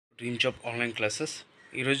Dream job online classes.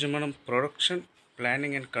 ఈరోజు మనం production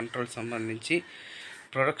planning and control సంబంధించి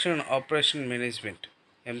production and operation management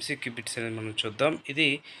MCQ bits అనేది మనం చూద్దాం. ఇది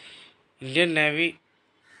ఇండియన్ నేవీ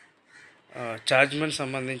చార్జ్మెన్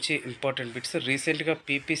సంబంధించి ఇంపార్టెంట్ బిట్స్. రీసెంట్గా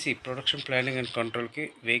PPC production planning and కంట్రోల్కి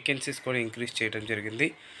vacancies కూడా ఇంక్రీజ్ చేయడం జరిగింది.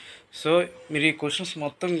 సో మీరు ఈ క్వశ్చన్స్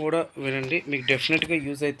మొత్తం కూడా వినండి, మీకు డెఫినెట్గా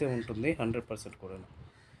యూజ్ అయితే ఉంటుంది 100% కూడా.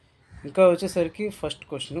 ఇంకా వచ్చేసరికి first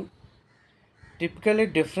question, typically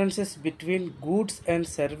differences between goods and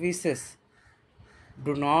services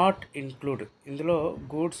do not include. ఇందులో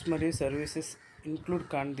goods మరియు services include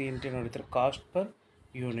కానిది ఏంటి అని అడుగుతారు. Cost per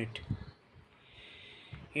unit.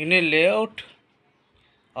 In a layout,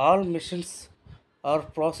 all machines are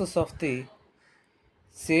process of the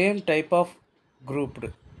same type of grouped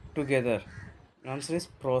together. Answer is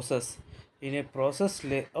process. In a process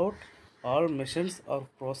layout, all machines are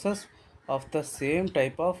process of the same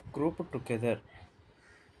type of grouped together.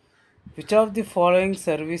 Which of the following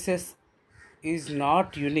services is not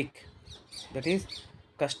unique, that is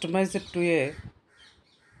customized to a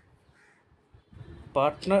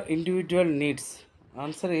partner individual needs?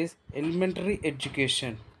 Answer is elementary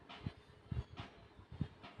education.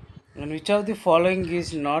 And which of the following is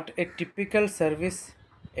not a typical service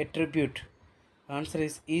attribute? Answer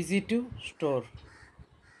is easy to store.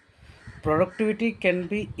 Productivity can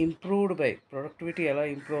be improved by, productivity ఎలా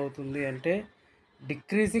improve అవుతుంది అంటే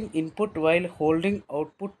decreasing input while holding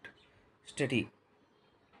output steady.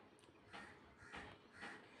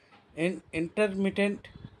 In intermittent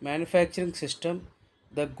manufacturing system,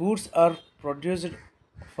 the goods are produced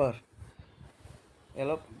for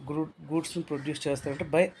ఎలా గూడ్స్ని produce చేస్తారంటే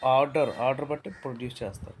by order బట్టి produce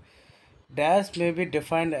చేస్తారు. Dash may be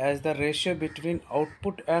defined as the ratio between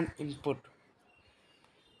output and input.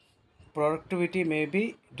 Productivity may be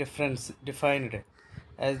defined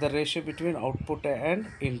as the ratio between output and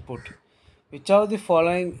input. Which of the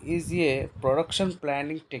following is a production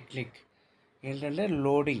planning technique? ఏంటంటే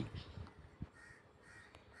loading.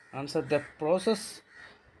 Answer, the process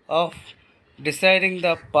of deciding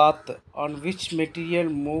the path on which material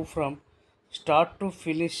move from start to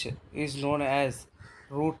finish is known as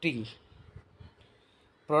routing.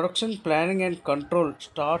 Production planning and control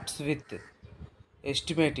starts with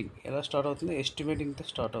estimating. ఎలా start అవుతుంది? ఎస్టిమేటింగ్తో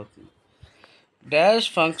start అవుతుంది. Dash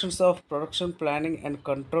functions of production planning and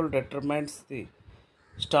control determines the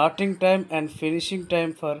starting time and finishing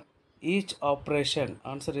time for each operation.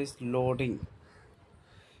 Answer is loading.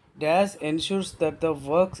 Dash ensures that the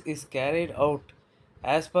works is carried out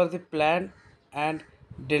as per the plan and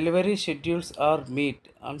delivery schedules are meet.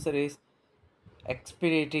 Answer is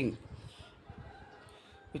expediting.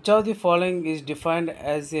 Which of the following is defined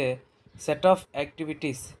as a set of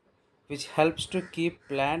activities which helps to keep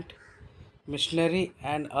plant, machinery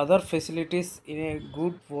and other facilities in a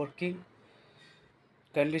good working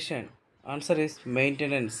condition? Answer is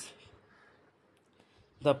maintenance.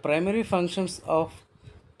 The primary functions of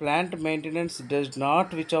plant maintenance does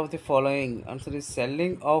not which of the following? Answer is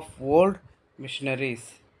selling of old machineries.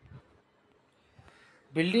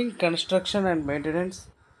 Building construction and maintenance.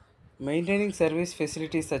 Maintaining service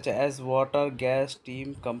facilities such as water, gas, steam,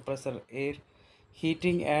 compressor, air,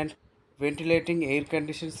 heating and ventilating, air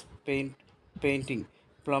conditions, painting,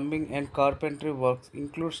 plumbing and carpentry works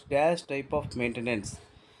includes dash type of maintenance.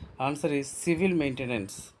 Answer is civil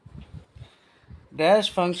maintenance. Dash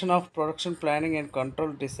function of production planning and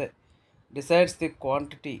control decides the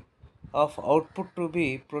quantity of output to be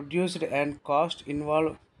produced and cost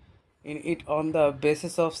involved in it on the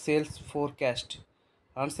basis of sales forecast.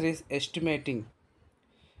 Answer is estimating.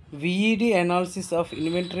 VED analysis of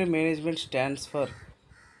inventory management stands for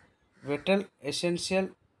vital, essential,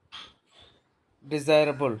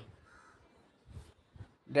 desirable.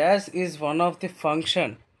 Dash is one of the function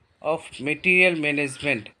of material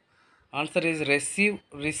management. Answer is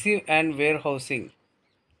receive and warehousing.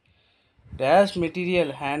 Dash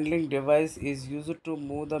material handling device is used to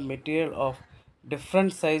move the material of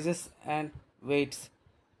different sizes and weights.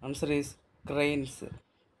 Answer is cranes.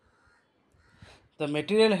 The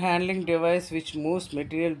material handling device which moves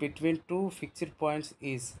material between two fixed points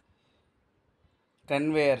is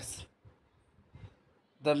conveyors.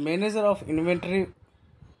 The manager of inventory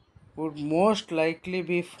would most likely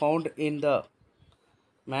be found in the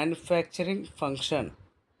manufacturing function.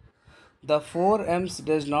 The 4 M's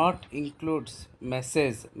does not include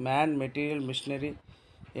message, man, material, machinery.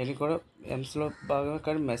 ఇవన్నీ కూడా Msలో భాగమే,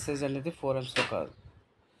 కానీ message అనేది 4 Msలో కాదు.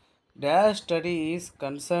 Dash study is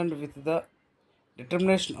concerned with the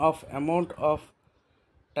determination of amount of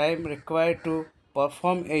time required to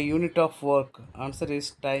perform a unit of work. Answer is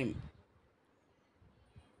time.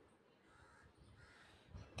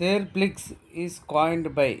 Theirbligs is coined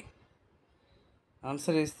by.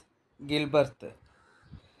 Answer is Gilbert.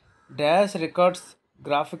 Dash records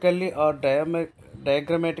graphically or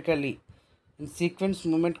diagrammatically in sequence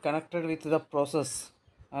movement connected with the process.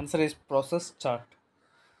 Answer is process chart.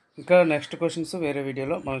 ఇంకా next questions వేరే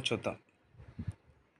వీడియోలో మనం చూద్దాం.